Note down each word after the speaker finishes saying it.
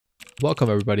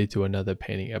Welcome everybody to another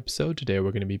painting episode. Today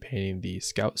we're going to be painting the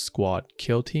Scout Squad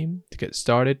kill team. To get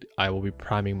started, I will be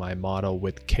priming my model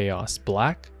with Chaos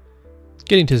Black.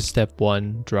 Getting to step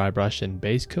 1, dry brush and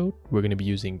base coat, we're going to be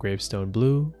using Gravestone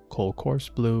Blue, Cold Corpse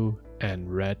Blue,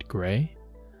 and Red Gray.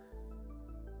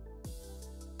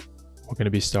 We're going to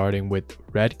be starting with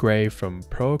Red Gray from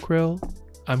ACRYL.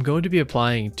 I'm going to be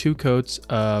applying 2 coats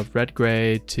of Red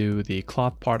Gray to the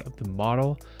cloth part of the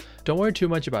model. Don't worry too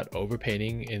much about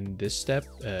overpainting in this step.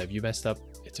 If you messed up,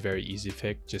 it's a very easy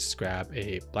fix. Just grab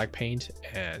a black paint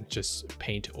and just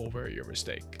paint over your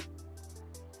mistake.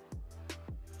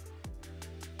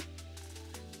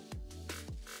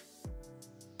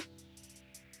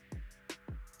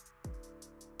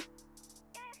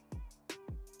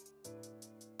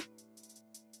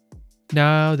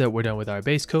 Now that we're done with our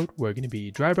base coat, we're going to be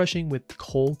dry brushing with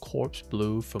Cold Corpse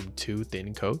Blue from 2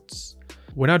 thin coats.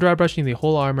 We're not dry brushing the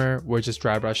whole armor, we're just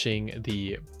dry brushing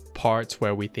the parts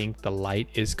where we think the light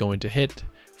is going to hit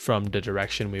from the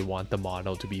direction we want the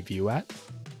model to be viewed at.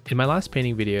 In my last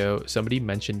painting video, somebody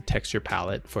mentioned texture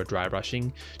palette for dry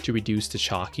brushing to reduce the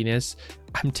chalkiness.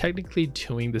 I'm technically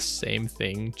doing the same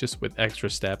thing, just with extra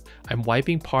step. I'm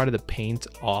wiping part of the paint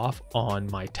off on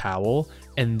my towel,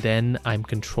 and then I'm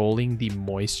controlling the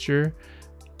moisture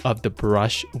of the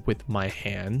brush with my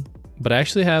hand. But I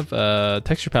actually have a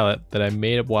texture palette that I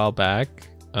made a while back.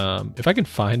 If I can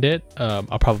find it,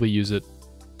 I'll probably use it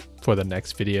for the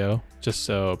next video, just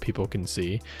so people can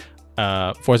see.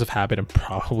 Force of habit, I'm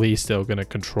probably still gonna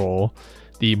control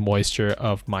the moisture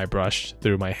of my brush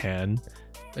through my hand.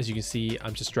 As you can see,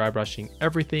 I'm just dry brushing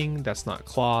everything that's not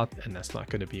cloth and that's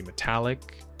not gonna be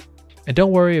metallic. And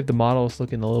don't worry if the model is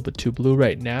looking a little bit too blue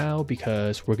right now,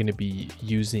 because we're going to be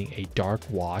using a dark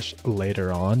wash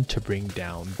later on to bring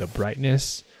down the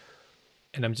brightness.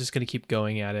 And I'm just going to keep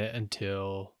going at it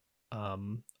until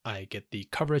I get the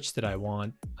coverage that I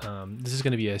want. This is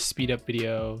going to be a speed up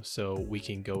video, so we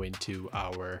can go into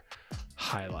our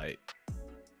highlight.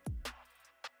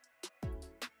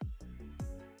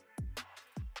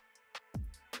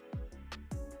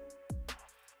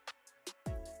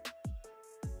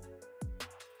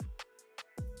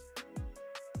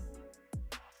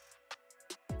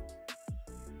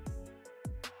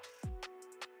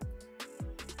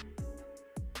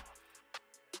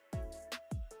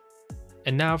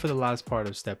 And now for the last part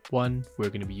of step 1, we're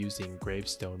going to be using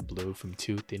Gravestone Blue from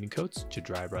 2 thin coats to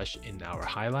dry brush in our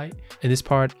highlight. In this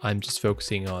part, I'm just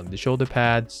focusing on the shoulder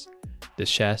pads, the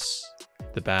chest,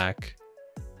 the back,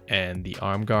 and the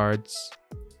arm guards.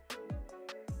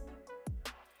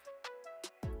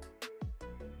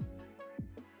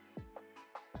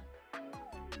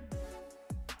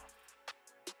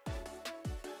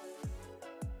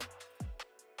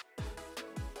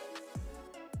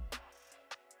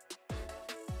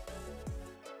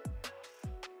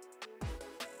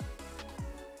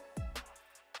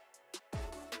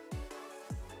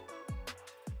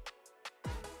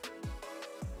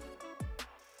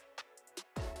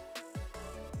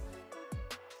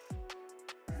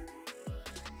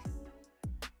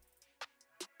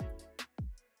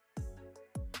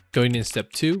 Going into step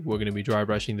 2, we're going to be dry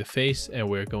brushing the face, and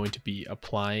we're going to be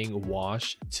applying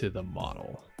wash to the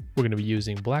model. We're going to be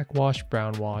using black wash,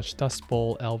 brown wash, dust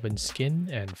bowl, Elven Skin,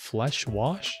 and flesh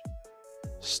wash.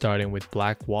 Starting with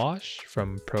black wash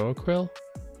from ACRYL.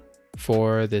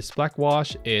 For this black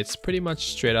wash, it's pretty much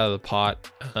straight out of the pot.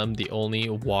 The only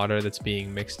water that's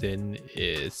being mixed in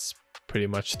is pretty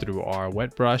much through our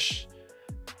wet brush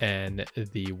and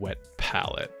the wet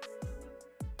palette.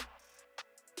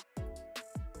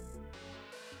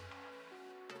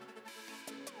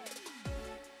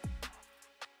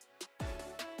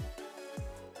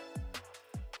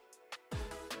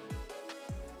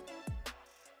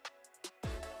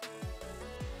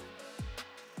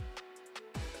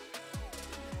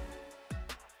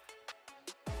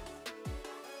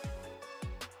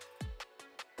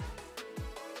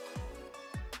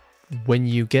 When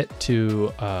you get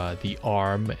to the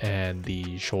arm and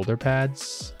the shoulder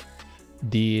pads,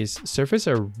 these surfaces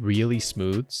are really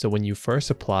smooth. So when you first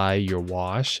apply your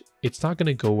wash, it's not going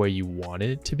to go where you want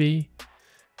it to be.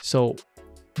 So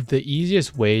the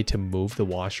easiest way to move the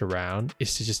wash around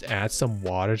is to just add some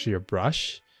water to your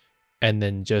brush and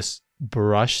then just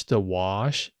brush the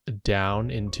wash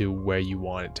down into where you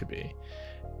want it to be.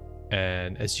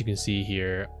 And as you can see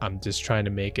here, I'm just trying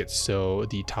to make it so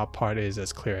the top part is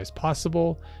as clear as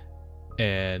possible,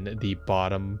 and the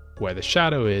bottom where the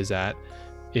shadow is at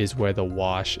is where the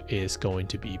wash is going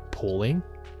to be pulling.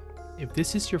 If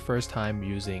this is your first time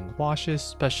using washes,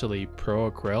 especially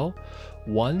Pro ACRYL,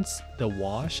 once the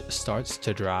wash starts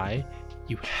to dry,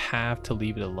 you have to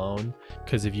leave it alone,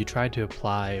 because if you try to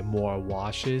apply more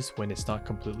washes when it's not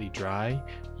completely dry,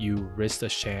 you risk the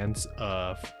chance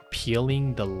of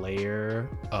peeling the layer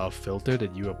of filter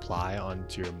that you apply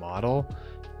onto your model,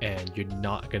 and you're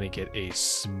not going to get a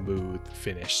smooth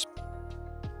finish.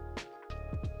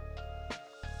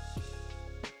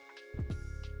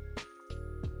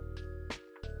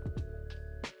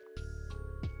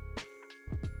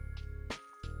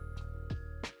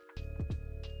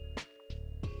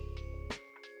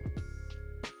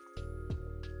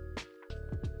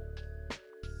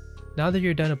 Now that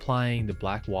you're done applying the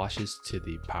black washes to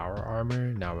the power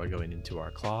armor, now we're going into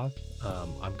our cloth.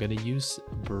 I'm going to use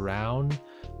brown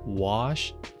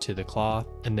wash to the cloth,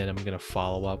 and then I'm going to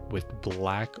follow up with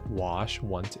black wash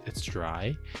once it's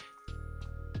dry.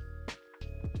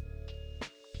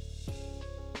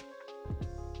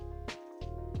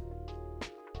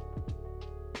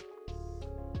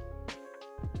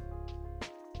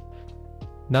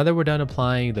 Now that we're done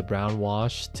applying the brown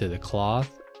wash to the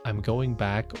cloth, I'm going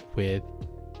back with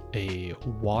a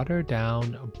watered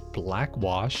down black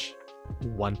wash,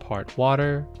 1 part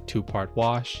water, 2 part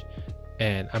wash,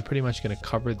 and I'm pretty much going to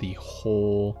cover the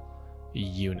whole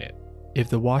unit.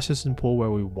 If the wash doesn't pool where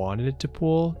we wanted it to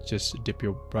pool, just dip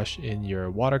your brush in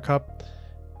your water cup.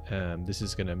 This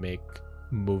is going to make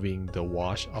moving the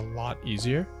wash a lot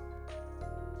easier.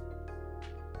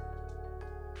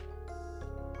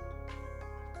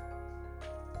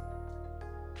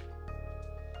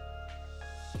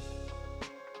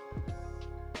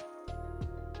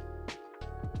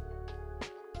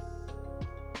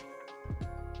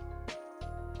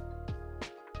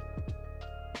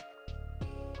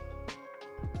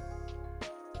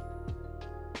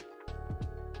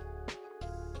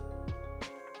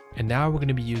 And now we're going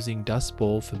to be using Dust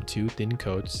Bowl from 2 thin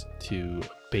coats to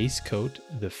base coat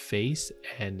the face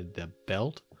and the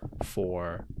belt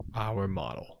for our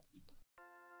model.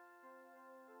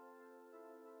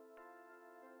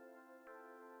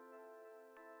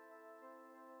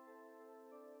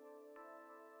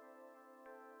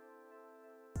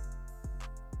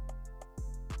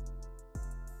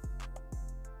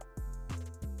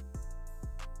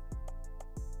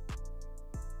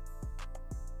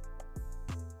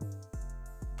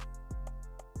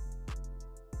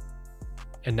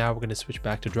 And now we're going to switch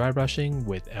back to dry brushing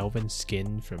with Elven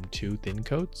Skin from 2 thin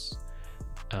coats.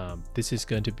 This is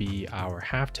going to be our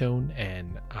halftone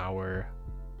and our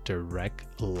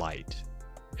direct light.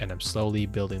 And I'm slowly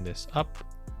building this up,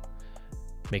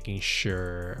 making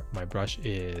sure my brush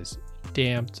is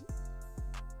damped.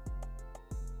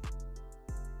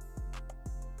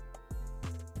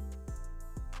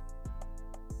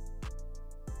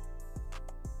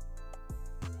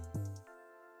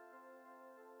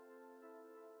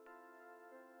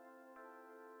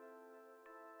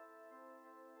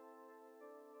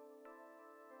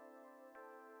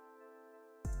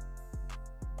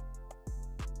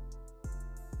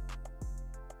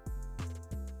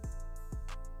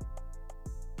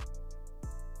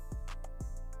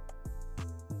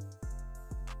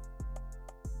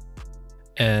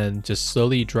 And just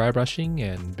slowly dry brushing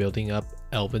and building up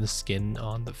Elven Skin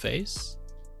on the face.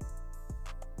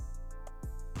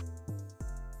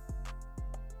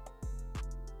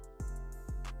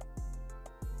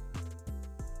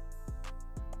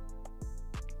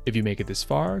 If you make it this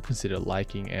far, consider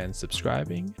liking and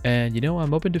subscribing. And you know,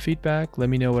 I'm open to feedback. Let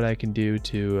me know what I can do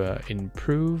to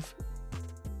improve.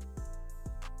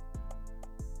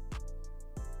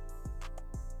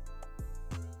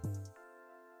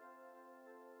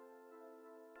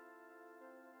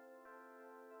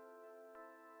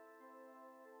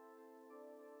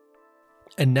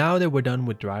 And now that we're done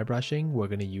with dry brushing, we're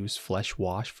going to use Flesh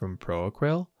Wash from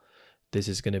ACRYL. This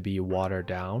is going to be watered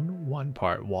down, 1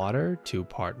 part water, 2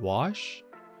 part wash.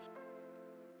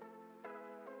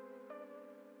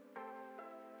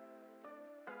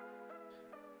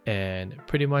 And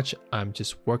pretty much I'm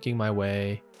just working my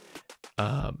way,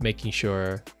 making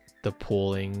sure the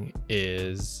pooling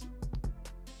is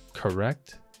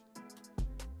correct.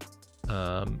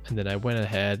 And then I went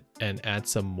ahead and add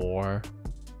some more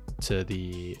to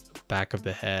the back of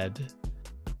the head.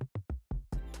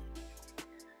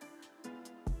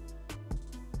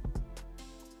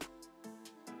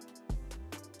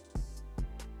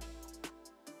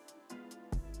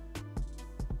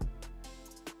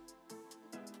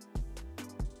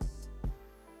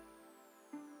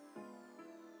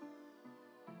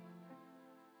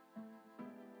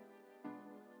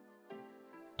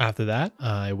 After that,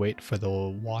 I wait for the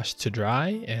wash to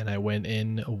dry, and I went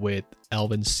in with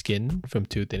Elven Skin from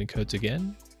 2 thin coats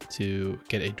again to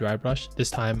get a dry brush.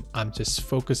 This time I'm just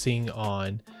focusing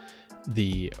on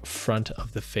the front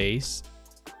of the face.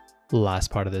 Last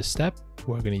part of this step,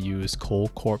 we're going to use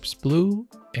Cold Corpse Blue,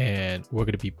 and we're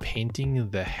going to be painting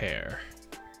the hair.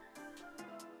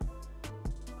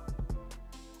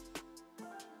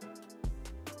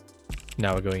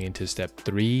 Now we're going into step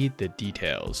 3, the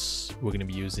details. We're going to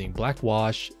be using Black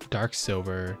Wash, Dark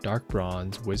Silver, Dark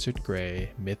Bronze, Wizard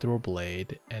Gray, Mythril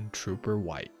Blade, and Trooper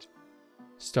White.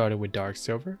 Starting with Dark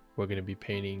Silver, we're going to be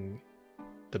painting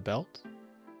the belt,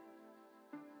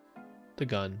 the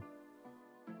gun,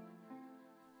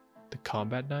 the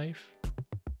combat knife,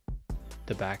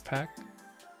 the backpack,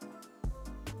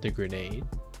 the grenade,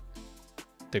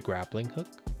 the grappling hook,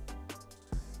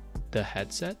 the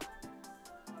headset,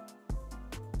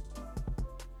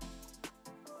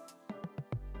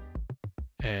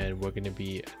 and we're going to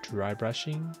be dry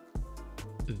brushing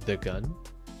the gun,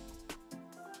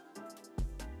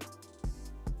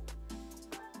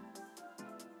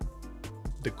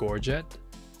 the gorget,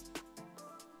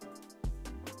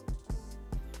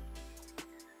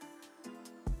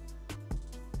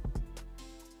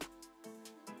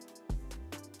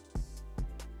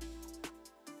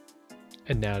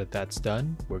 and now that that's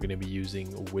done, we're going to be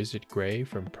using Wizard Gray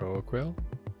from ACRYL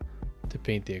to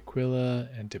paint the Aquila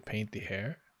and to paint the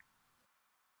hair.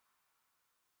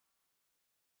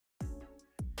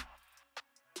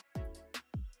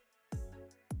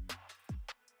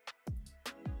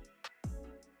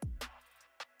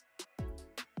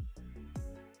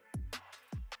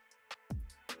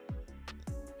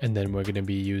 And then we're going to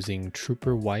be using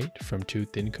Trooper White from 2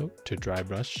 Thin Coat to dry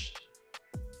brush.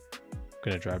 I'm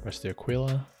going to dry brush the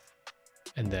Aquila,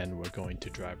 and then we're going to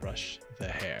dry brush the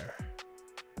hair.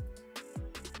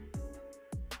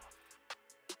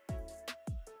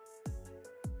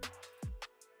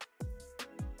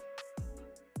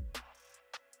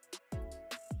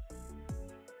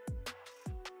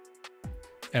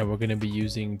 And we're going to be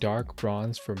using Dark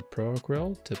Bronze from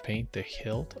ACRYL to paint the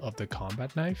hilt of the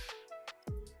combat knife.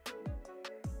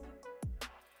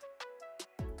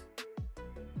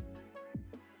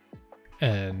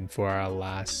 And for our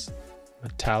last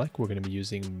metallic, we're going to be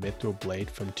using Mythril Blade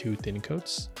from 2 Thin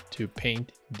Coats to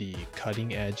paint the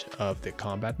cutting edge of the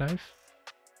combat knife.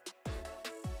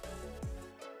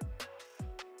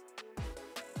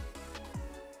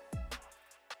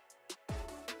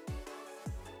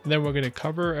 And then we're going to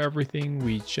cover everything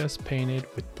we just painted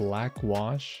with Black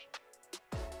Wash,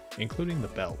 including the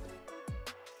belt.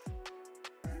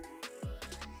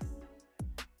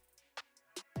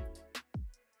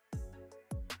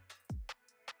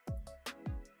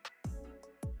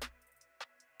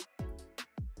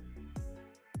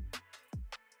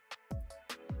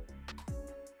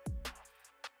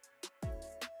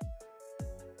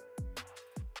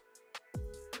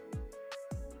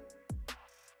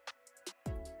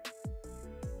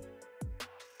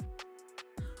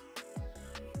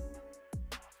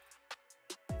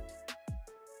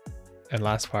 And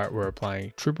last part, we're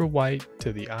applying Trooper White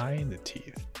to the eye and the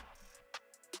teeth.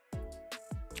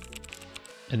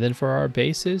 And then for our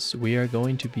bases, we are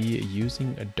going to be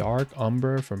using a dark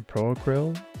umber from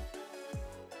ACRYL.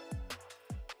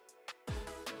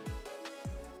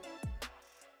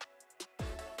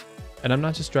 And I'm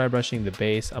not just dry brushing the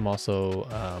base, I'm also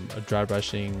dry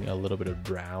brushing a little bit of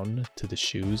brown to the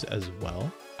shoes as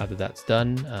well. After that's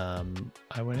done,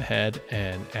 I went ahead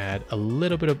and add a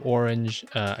little bit of orange.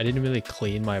 I didn't really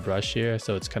clean my brush here,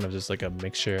 so it's kind of just like a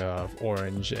mixture of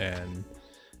orange and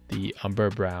the umber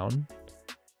brown.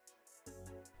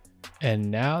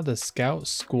 And now the Scout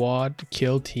Squad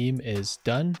kill team is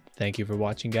done. Thank you for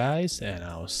watching, guys, and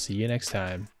I'll see you next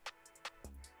time.